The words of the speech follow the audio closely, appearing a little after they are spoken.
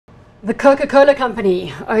The Coca-Cola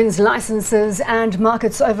Company owns licenses and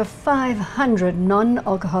markets over 500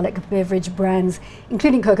 non-alcoholic beverage brands,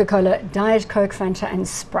 including Coca-Cola, Diet Coke, Fanta and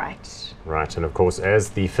Sprite. Right, and of course, as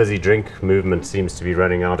the fizzy drink movement seems to be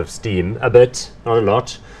running out of steam, a bit, not a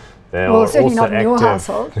lot, they are certainly also not in your active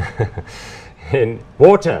household. in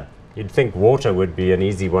water. You'd think water would be an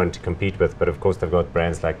easy one to compete with, but of course they've got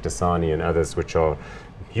brands like Dasani and others which are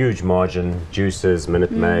huge margin, juices, Minute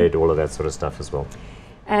Maid, all of that sort of stuff as well.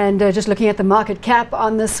 And just looking at the market cap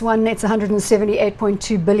on this one, it's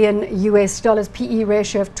 178.2 billion US dollars, PE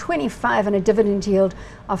ratio of 25 and a dividend yield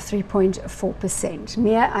of 3.4%.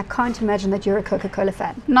 Mia, I can't imagine that you're a Coca-Cola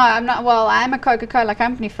fan. No, I'm not. Well, I'm a Coca-Cola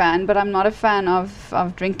Company fan, but I'm not a fan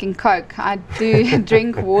of drinking Coke. I do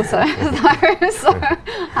drink water. so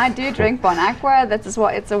I do drink Bon Aqua.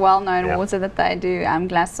 It's a well-known water that they do.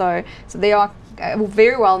 Glasso. So they are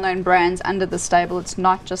very well-known brands under the stable. It's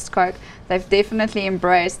not just Coke. They've definitely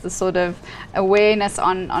embraced the sort of awareness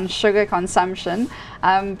on sugar consumption.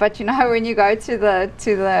 But you know, when you go to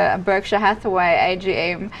the Berkshire Hathaway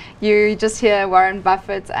AGM, you just hear Warren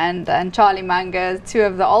Buffett and Charlie Munger, two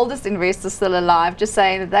of the oldest investors still alive, just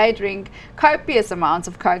saying that they drink copious amounts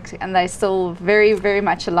of Coke and they're still very, very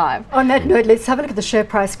much alive. On that note, let's have a look at the share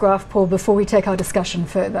price graph, Paul, before we take our discussion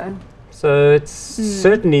further. So it's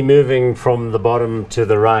certainly moving from the bottom to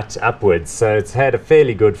the right upwards. So it's had a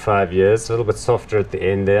fairly good 5 years, a little bit softer at the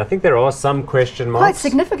end there. I think there are some question marks. Quite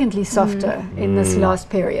significantly softer in this last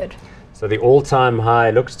period. So the all-time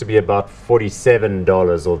high looks to be about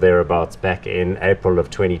 $47 or thereabouts back in April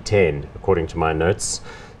of 2010, according to my notes.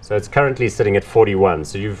 So it's currently sitting at 41.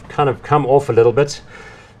 So you've kind of come off a little bit.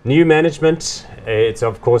 New management, it's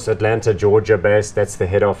of course Atlanta, Georgia based. That's the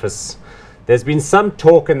head office. There's been some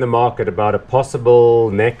talk in the market about a possible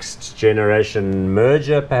next generation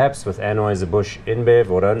merger, perhaps with Anheuser-Busch InBev,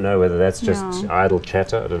 or I don't know whether that's just idle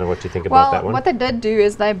chatter. I don't know what you think about that one. What they did do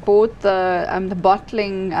is they bought the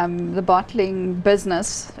bottling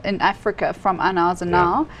business in Africa from Anheuser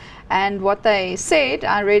now. And what they said,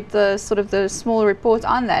 I read the small report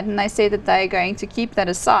on that, and they said that they're going to keep that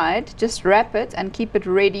aside, just wrap it and keep it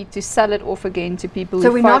ready to sell it off again to people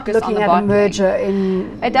who focus on the bottling. So we're not looking at a merger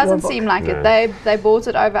in It doesn't seem like it. They bought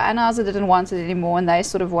it over. Anheuser didn't want it anymore, and they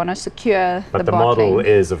sort of want to secure the bottling. But the model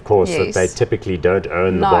is, of course, that they typically don't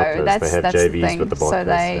own the bottlers. They have JVs with the bottlers. So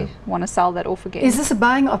they want to sell that off again. Is this a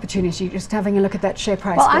buying opportunity, just having a look at that share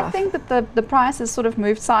price graph? Well, I think that the price has sort of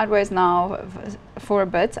moved sideways now for a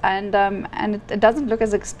bit, and it doesn't look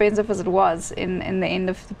as expensive as it was in the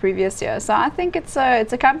end of the previous year. So I think it's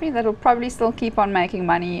a company that will probably still keep on making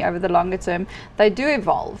money over the longer term. They do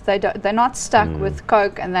evolve. They're not stuck with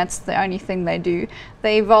Coke, and that's the only thing they do.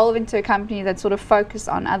 They evolve into a company that sort of focus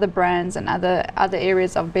on other brands and other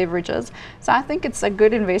areas of beverages. So I think it's a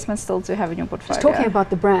good investment still to have in your portfolio. Just talking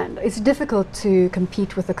about the brand, it's difficult to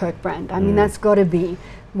compete with the Coke brand. I mean, that's got to be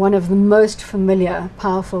one of the most familiar,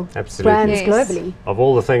 powerful brands globally. Of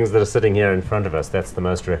all the things that are sitting here in front of us, that's the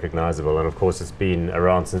most recognizable. And of course, it's been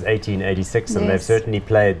around since 1886, and they've certainly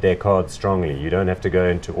played their cards strongly. You don't have to go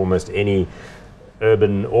into almost any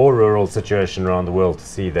urban or rural situation around the world to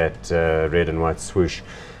see that red and white swoosh.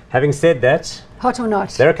 Having said that, hot or not,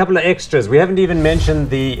 there are a couple of extras. We haven't even mentioned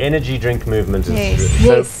the energy drink movement.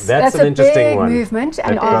 Yes, that's an interesting one. Big movement,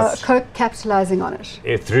 and are Coke capitalizing on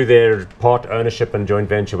it? Through their part ownership and joint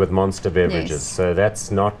venture with Monster Beverages. So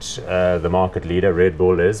that's not the market leader, Red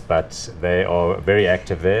Bull is, but they are very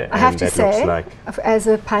active there. I have to say, as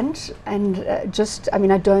a punt, and I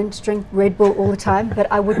mean, I don't drink Red Bull all the time,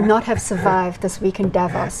 but I would not have survived this week in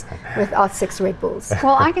Davos without 6 Red Bulls.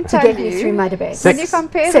 Well, I can tell you, through my debates. When you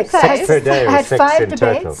compare the six per day. I had 5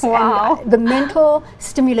 debates. Wow. And the mental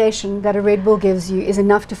stimulation that a Red Bull gives you is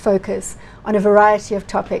enough to focus on a variety of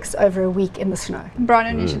topics over a week in the snow.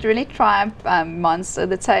 Bronwyn, you should really try Monster.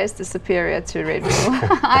 The taste is superior to Red Bull.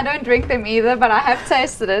 I don't drink them either, but I have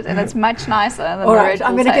tasted it, and it's much nicer than the Red Bull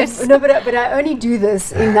I'm going to give but I only do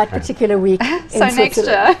this in that particular week. So next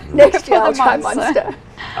year I'll try Monster.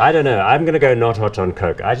 I don't know. I'm going to go not hot on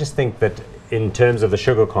Coke. I just think that in terms of the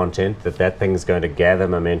sugar content, that thing's going to gather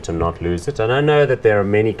momentum, not lose it. And I know that there are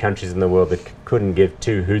many countries in the world that couldn't give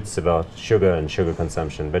 2 hoots about sugar and sugar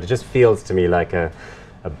consumption, but it just feels to me like a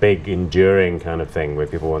big, enduring kind of thing where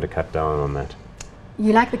people want to cut down on that.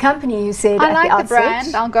 You like the company, you said I like the the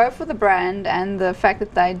brand. I'll go for the brand and the fact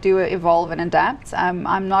that they do evolve and adapt.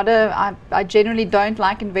 I generally don't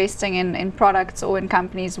like investing in products or in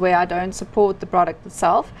companies where I don't support the product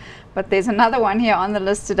itself. But there's another one here on the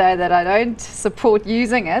list today that I don't support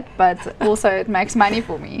using it, but also it makes money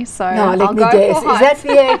for me. So no, I'll go for hot. Is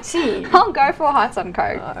that VAT? I'll go for hot on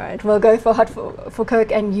Coke. All right, we'll go for hot for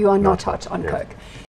Coke, and you are not hot on Coke.